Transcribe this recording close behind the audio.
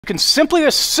You can simply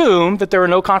assume that there are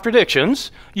no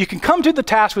contradictions. You can come to the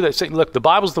task with it saying, look, the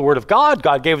Bible's the Word of God.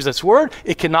 God gave us this Word.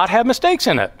 It cannot have mistakes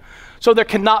in it. So there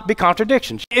cannot be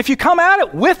contradictions. If you come at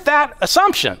it with that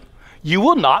assumption, you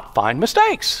will not find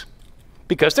mistakes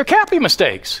because there can't be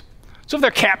mistakes. So if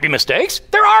there can't be mistakes,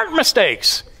 there aren't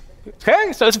mistakes.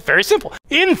 Okay, so it's very simple.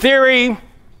 In theory,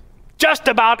 just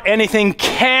about anything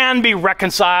can be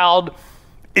reconciled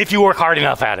if you work hard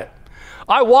enough at it.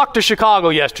 I walked to Chicago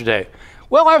yesterday.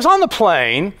 Well, I was on the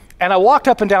plane and I walked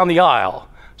up and down the aisle.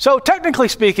 So technically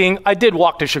speaking, I did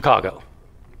walk to Chicago.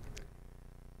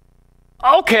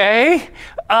 Okay,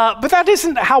 but that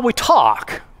isn't how we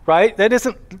talk, right?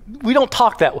 We don't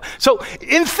talk that way. So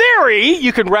in theory,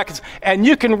 you can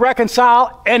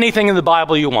reconcile anything in the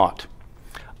Bible you want.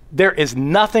 There is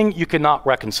nothing you cannot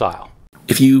reconcile.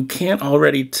 If you can't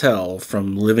already tell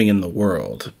from living in the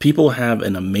world, people have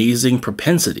an amazing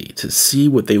propensity to see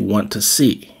what they want to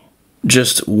see.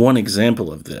 Just one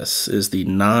example of this is the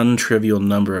non-trivial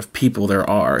number of people there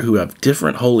are who have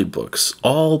different holy books,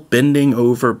 all bending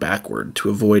over backward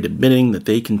to avoid admitting that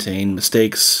they contain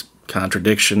mistakes,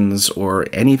 contradictions, or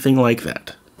anything like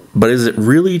that. But is it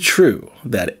really true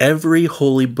that every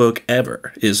holy book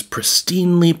ever is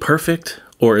pristinely perfect,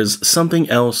 or is something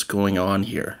else going on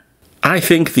here? I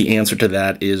think the answer to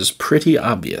that is pretty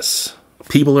obvious.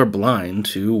 People are blind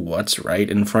to what's right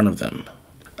in front of them.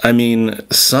 I mean,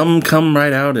 some come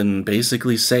right out and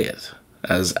basically say it.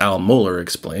 As Mohler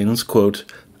explains, quote,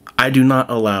 "I do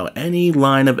not allow any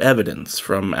line of evidence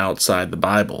from outside the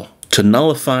Bible to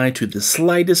nullify to the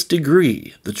slightest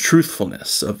degree the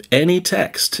truthfulness of any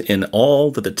text in all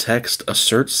that the text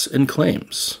asserts and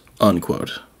claims,"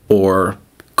 unquote. Or,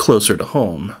 closer to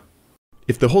home,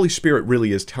 if the Holy Spirit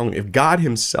really is telling me, if God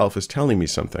himself is telling me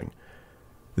something,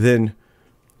 then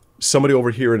somebody over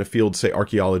here in a field, say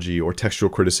archaeology or textual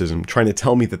criticism, trying to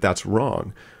tell me that that's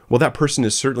wrong, well, that person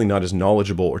is certainly not as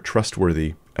knowledgeable or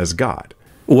trustworthy as God.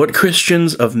 What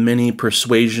Christians of many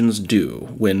persuasions do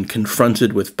when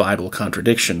confronted with Bible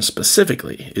contradictions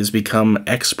specifically is become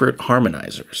expert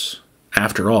harmonizers.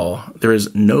 After all, there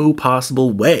is no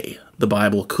possible way the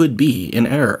Bible could be in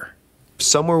error.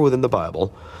 Somewhere within the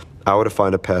Bible, I would have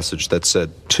found a passage that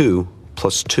said 2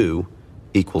 plus 2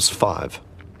 equals 5.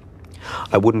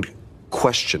 I wouldn't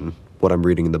question what I'm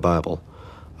reading in the Bible.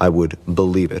 I would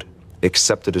believe it,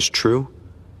 accept it as true,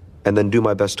 and then do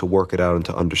my best to work it out and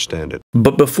to understand it.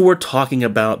 But before talking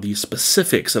about the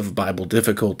specifics of Bible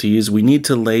difficulties, we need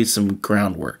to lay some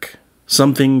groundwork,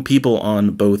 something people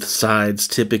on both sides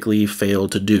typically fail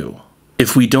to do.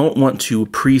 If we don't want to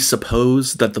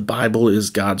presuppose that the Bible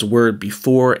is God's word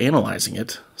before analyzing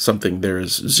it, something there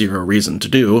is zero reason to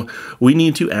do, we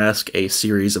need to ask a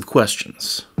series of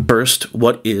questions. First,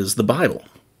 what is the Bible?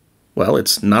 Well,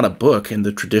 it's not a book in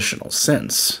the traditional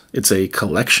sense. It's a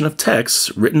collection of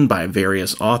texts written by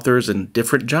various authors in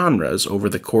different genres over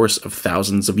the course of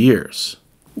thousands of years.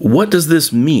 What does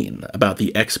this mean about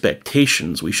the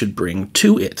expectations we should bring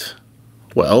to it?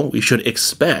 Well, we should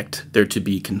expect there to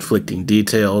be conflicting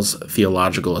details,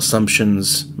 theological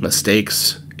assumptions,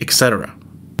 mistakes, etc.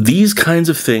 These kinds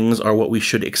of things are what we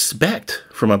should expect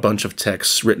from a bunch of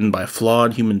texts written by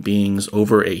flawed human beings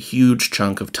over a huge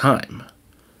chunk of time.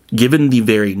 Given the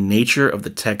very nature of the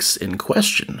texts in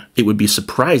question, it would be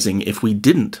surprising if we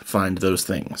didn't find those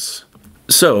things.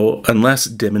 So, unless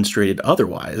demonstrated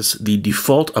otherwise, the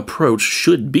default approach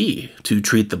should be to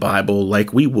treat the Bible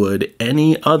like we would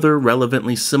any other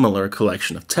relevantly similar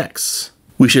collection of texts.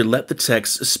 We should let the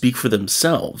texts speak for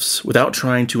themselves without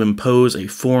trying to impose a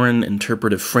foreign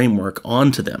interpretive framework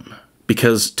onto them,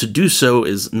 because to do so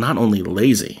is not only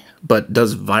lazy, but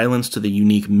does violence to the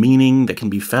unique meaning that can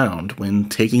be found when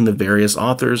taking the various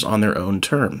authors on their own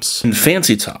terms. In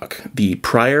fancy talk, the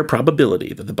prior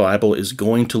probability that the Bible is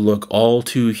going to look all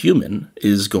too human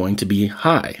is going to be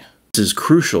high. This is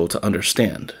crucial to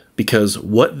understand, because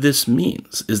what this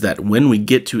means is that when we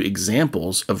get to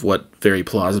examples of what very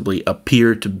plausibly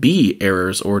appear to be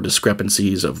errors or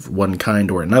discrepancies of one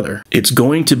kind or another, it's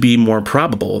going to be more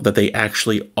probable that they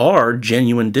actually are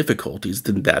genuine difficulties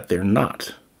than that they're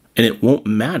not. And it won't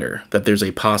matter that there's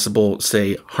a possible,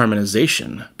 say,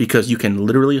 harmonization, because you can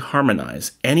literally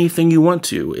harmonize anything you want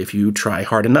to if you try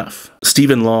hard enough.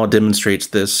 Stephen Law demonstrates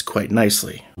this quite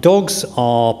nicely. Dogs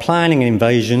are planning an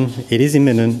invasion. It is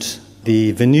imminent.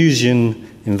 The Venusian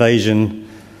invasion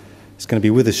is going to be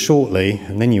with us shortly,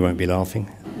 and then you won't be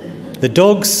laughing. The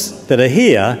dogs that are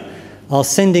here are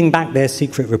sending back their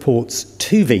secret reports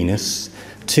to Venus,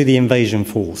 to the invasion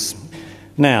force.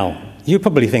 Now, you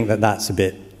probably think that that's a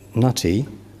bit nutty,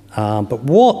 but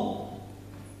what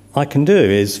I can do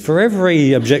is, for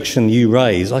every objection you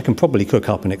raise, I can probably cook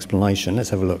up an explanation. Let's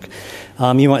have a look.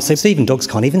 You might say, Stephen, dogs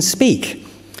can't even speak.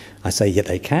 I say, yeah,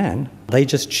 they can. They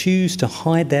just choose to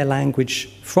hide their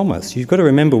language from us. You've got to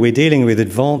remember, we're dealing with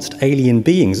advanced alien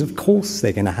beings. Of course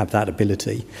they're going to have that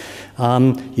ability.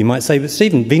 You might say, but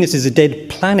Stephen, Venus is a dead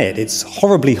planet. It's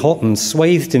horribly hot and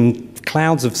swathed in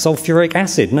clouds of sulfuric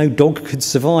acid. No dog could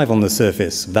survive on the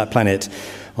surface of that planet.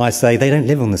 I say, they don't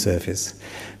live on the surface.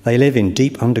 They live in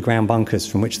deep underground bunkers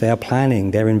from which they are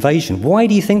planning their invasion. Why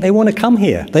do you think they want to come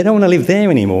here? They don't want to live there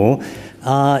anymore.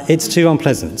 It's too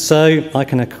unpleasant. So I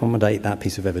can accommodate that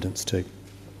piece of evidence too.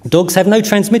 Dogs have no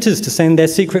transmitters to send their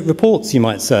secret reports, you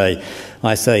might say.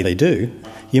 I say they do.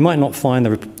 You might not find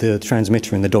the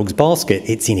transmitter in the dog's basket.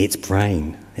 It's in its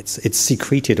brain. It's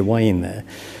secreted away in there.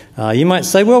 You might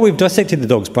say, well, we've dissected the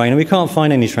dog's brain and we can't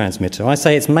find any transmitter. I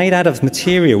say it's made out of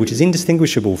material which is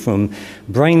indistinguishable from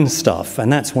brain stuff,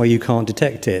 and that's why you can't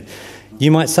detect it.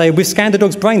 You might say, we've scanned the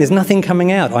dog's brain, there's nothing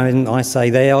coming out. I say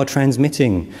they are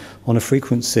transmitting on a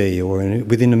frequency or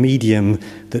within a medium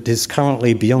that is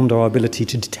currently beyond our ability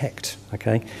to detect.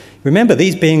 Okay? Remember,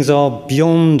 these beings are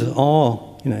beyond our,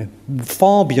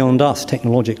 far beyond us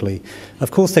technologically. Of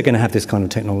course they're going to have this kind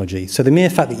of technology. So the mere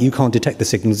fact that you can't detect the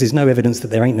signals is no evidence that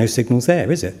there ain't no signals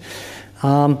there, is it?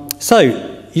 So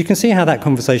you can see how that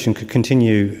conversation could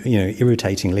continue,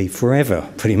 irritatingly forever,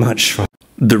 pretty much.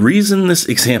 The reason this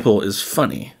example is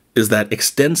funny is that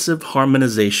extensive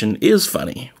harmonization is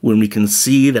funny when we can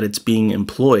see that it's being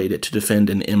employed to defend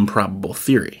an improbable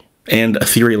theory. And a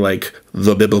theory like,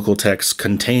 the biblical texts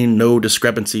contain no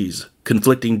discrepancies,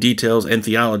 conflicting details and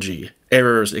theology,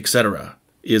 errors, etc.,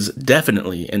 is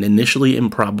definitely an initially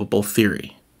improbable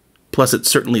theory. Plus, it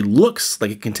certainly looks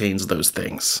like it contains those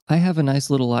things. I have a nice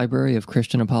little library of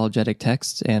Christian apologetic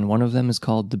texts, and one of them is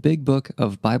called The Big Book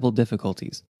of Bible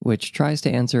Difficulties, which tries to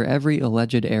answer every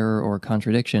alleged error or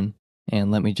contradiction.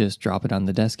 And let me just drop it on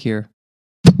the desk here.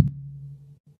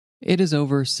 It is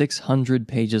over 600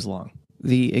 pages long.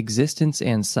 The existence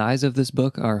and size of this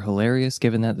book are hilarious,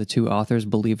 given that the two authors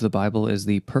believe the Bible is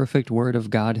the perfect word of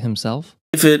God himself.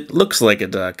 If it looks like a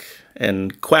duck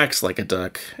and quacks like a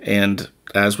duck, and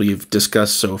as we've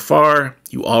discussed so far,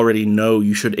 you already know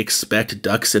you should expect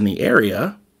ducks in the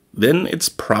area, then it's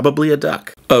probably a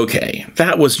duck. Okay,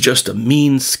 that was just a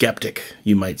mean skeptic,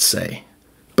 you might say.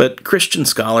 But Christian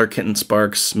scholar Kenton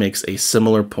Sparks makes a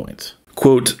similar point.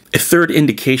 Quote, a third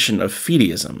indication of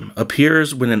fideism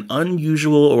appears when an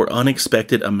unusual or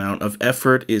unexpected amount of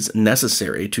effort is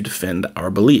necessary to defend our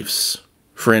beliefs.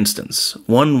 For instance,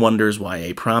 one wonders why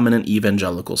a prominent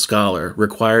evangelical scholar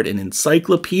required an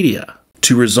encyclopedia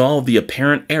to resolve the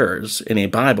apparent errors in a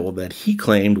Bible that he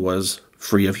claimed was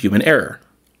free of human error.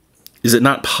 Is it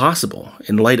not possible,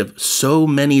 in light of so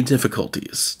many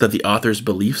difficulties, that the author's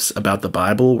beliefs about the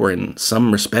Bible were in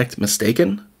some respect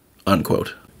mistaken?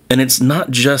 Unquote. And it's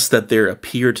not just that there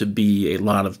appear to be a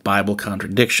lot of Bible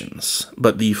contradictions,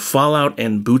 but the fallout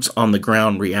and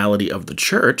boots-on-the-ground reality of the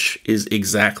church is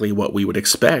exactly what we would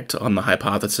expect on the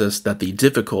hypothesis that the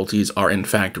difficulties are in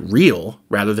fact real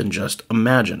rather than just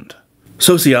imagined.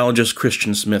 Sociologist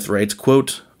Christian Smith writes,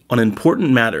 quote, on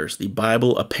important matters, the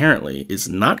Bible apparently is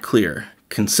not clear,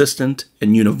 consistent,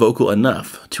 and univocal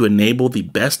enough to enable the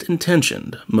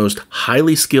best-intentioned, most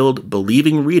highly skilled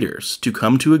believing readers to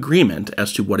come to agreement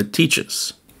as to what it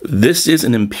teaches. This is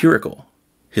an empirical,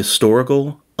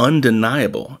 historical,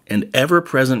 undeniable, and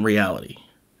ever-present reality.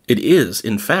 It is,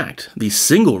 in fact, the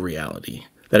single reality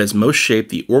that has most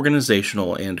shaped the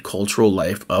organizational and cultural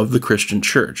life of the Christian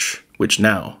church, which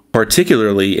now,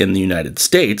 particularly in the United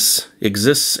States,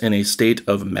 exists in a state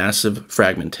of massive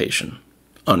fragmentation.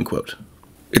 Unquote.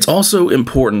 It's also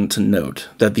important to note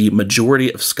that the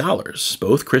majority of scholars,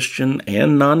 both Christian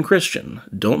and non-Christian,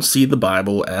 don't see the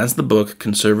Bible as the book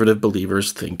conservative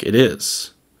believers think it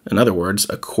is. In other words,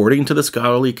 according to the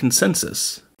scholarly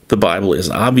consensus, the Bible is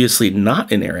obviously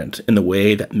not inerrant in the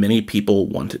way that many people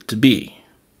want it to be.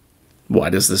 Why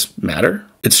does this matter?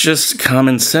 It's just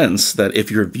common sense that if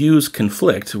your views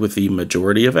conflict with the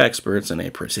majority of experts in a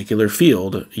particular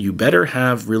field, you better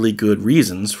have really good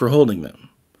reasons for holding them.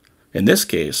 In this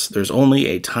case, there's only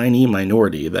a tiny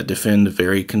minority that defend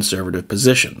very conservative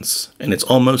positions, and it's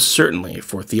almost certainly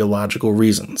for theological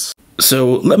reasons.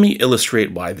 So let me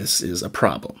illustrate why this is a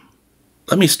problem.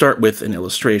 Let me start with an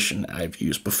illustration I've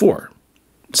used before.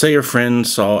 Say your friend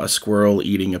saw a squirrel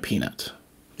eating a peanut.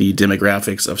 The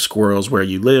demographics of squirrels where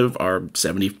you live are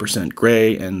 70%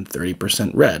 gray and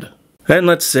 30% red. And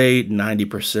let's say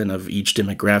 90% of each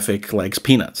demographic likes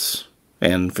peanuts.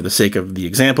 And for the sake of the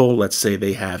example, let's say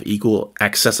they have equal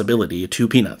accessibility to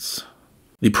peanuts.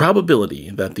 The probability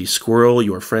that the squirrel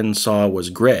your friend saw was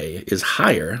gray is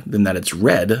higher than that it's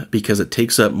red because it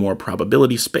takes up more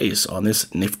probability space on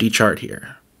this nifty chart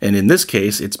here. And in this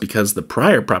case, it's because the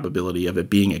prior probability of it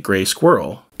being a gray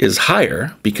squirrel is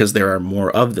higher because there are more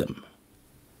of them.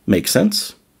 Make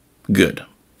sense? Good.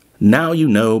 Now you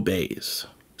know Bayes.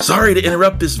 Sorry to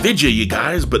interrupt this video, you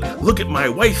guys, but look at my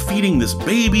wife feeding this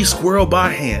baby squirrel by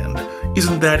hand.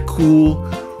 Isn't that cool?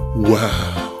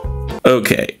 Wow.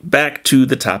 Okay, back to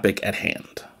the topic at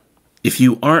hand. If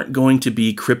you aren't going to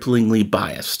be cripplingly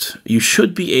biased, you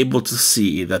should be able to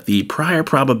see that the prior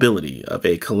probability of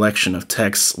a collection of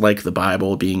texts like the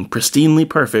Bible being pristinely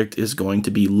perfect is going to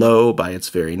be low by its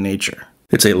very nature.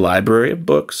 It's a library of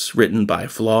books written by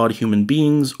flawed human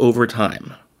beings over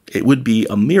time. It would be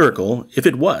a miracle if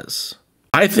it was.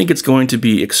 I think it's going to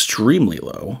be extremely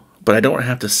low, but I don't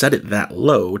have to set it that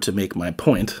low to make my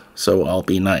point, so I'll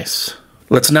be nice.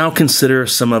 Let's now consider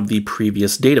some of the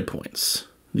previous data points.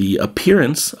 The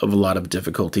appearance of a lot of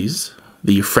difficulties,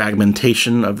 the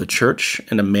fragmentation of the church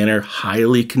in a manner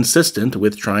highly consistent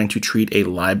with trying to treat a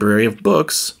library of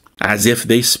books as if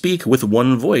they speak with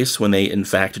one voice when they in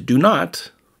fact do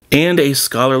not, and a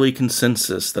scholarly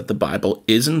consensus that the Bible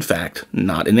is in fact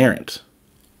not inerrant.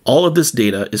 All of this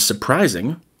data is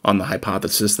surprising on the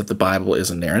hypothesis that the Bible is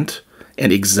inerrant,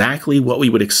 and exactly what we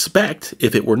would expect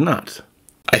if it were not.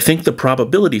 I think the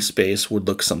probability space would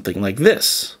look something like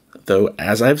this, though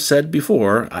as I've said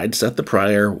before, I'd set the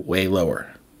prior way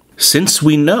lower. Since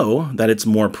we know that it's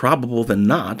more probable than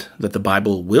not that the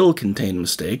Bible will contain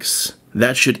mistakes,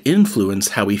 that should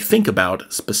influence how we think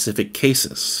about specific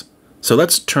cases. So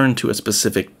let's turn to a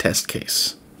specific test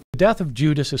case. The death of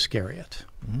Judas Iscariot.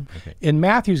 Okay. In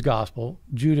Matthew's gospel,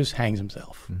 Judas hangs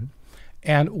himself.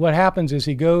 And what happens is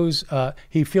he goes,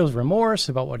 he feels remorse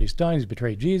about what he's done. He's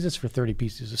betrayed Jesus for 30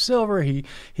 pieces of silver.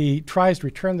 He tries to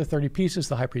return the 30 pieces.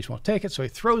 The high priest won't take it, so he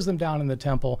throws them down in the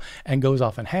temple and goes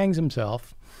off and hangs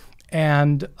himself.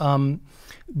 And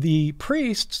the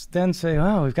priests then say,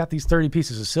 oh, we've got these 30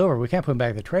 pieces of silver. We can't put them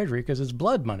back in the treasury because it's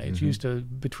blood money. It's used to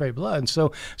betray blood. And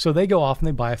so they go off and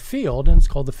they buy a field, and it's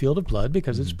called the Field of Blood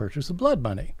because it's purchased with blood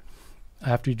money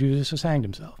after Judas has hanged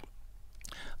himself.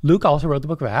 Luke also wrote the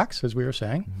book of Acts, as we were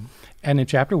saying. And in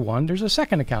chapter 1, there's a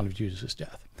second account of Judas'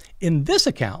 death. In this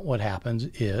account, what happens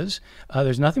is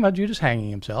there's nothing about Judas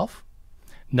hanging himself,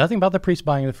 nothing about the priest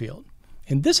buying the field.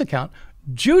 In this account,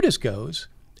 Judas goes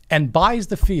and buys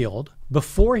the field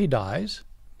before he dies,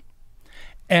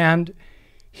 and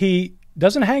he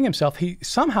doesn't hang himself. He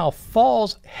somehow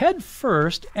falls head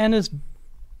first, and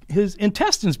his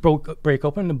intestines break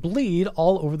open and bleed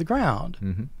all over the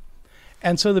ground.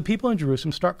 And so the people in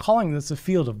Jerusalem start calling this the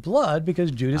Field of Blood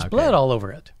because Judas bled all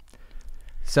over it.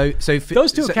 So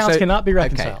those two accounts cannot be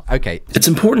reconciled. Okay. It's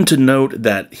important to note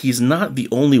that he's not the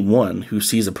only one who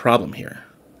sees a problem here.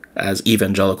 As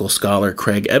evangelical scholar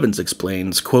Craig Evans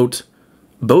explains, quote,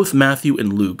 both Matthew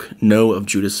and Luke know of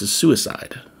Judas's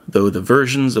suicide, though the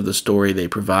versions of the story they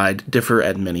provide differ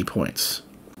at many points.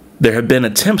 There have been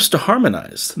attempts to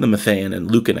harmonize the Matthean and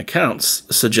Lucan accounts,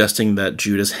 suggesting that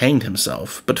Judas hanged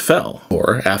himself but fell,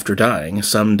 or after dying,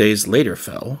 some days later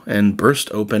fell, and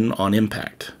burst open on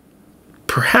impact.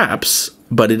 Perhaps,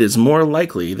 but it is more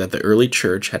likely that the early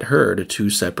church had heard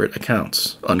two separate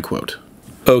accounts, unquote.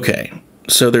 Okay,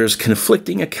 so there's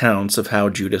conflicting accounts of how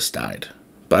Judas died.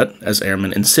 But, as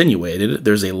Ehrman insinuated,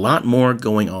 there's a lot more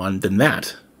going on than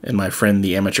that, and my friend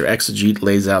the amateur exegete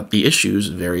lays out the issues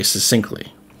very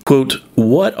succinctly. Quote,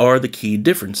 what are the key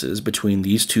differences between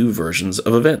these two versions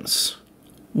of events?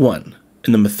 1.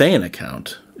 In the Matthean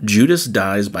account, Judas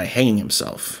dies by hanging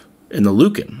himself. In the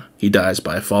Lucan, he dies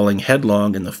by falling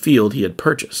headlong in the field he had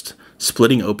purchased,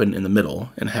 splitting open in the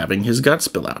middle and having his gut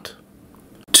spill out.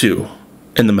 2.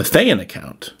 In the Matthean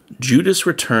account, Judas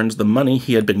returns the money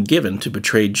he had been given to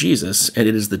betray Jesus, and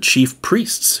it is the chief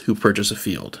priests who purchase a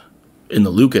field. In the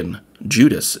Lucan,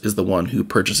 Judas is the one who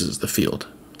purchases the field.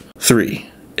 3.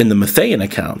 In the Matthean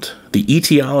account, the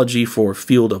etiology for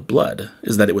Field of Blood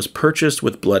is that it was purchased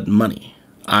with blood money,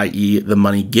 i.e. the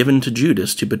money given to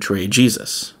Judas to betray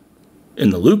Jesus. In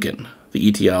the Lucan, the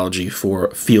etiology for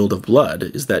Field of Blood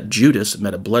is that Judas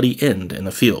met a bloody end in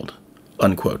the field,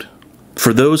 unquote.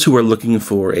 For those who are looking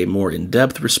for a more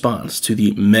in-depth response to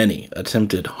the many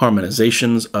attempted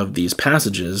harmonizations of these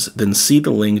passages, then see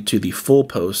the link to the full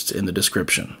posts in the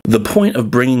description. The point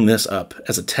of bringing this up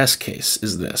as a test case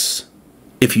is this.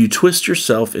 If you twist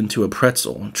yourself into a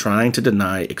pretzel trying to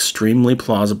deny extremely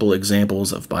plausible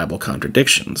examples of Bible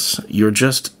contradictions, you're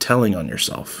just telling on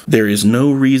yourself. There is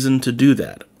no reason to do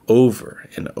that, over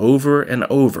and over and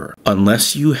over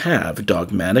unless you have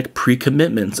dogmatic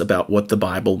pre-commitments about what the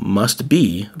Bible must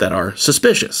be that are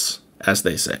suspicious, as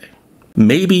they say.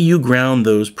 Maybe you ground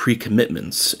those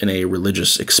pre-commitments in a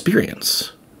religious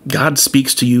experience. God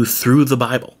speaks to you through the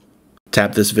Bible.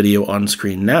 Tap this video on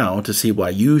screen now to see why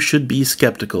you should be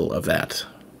skeptical of that.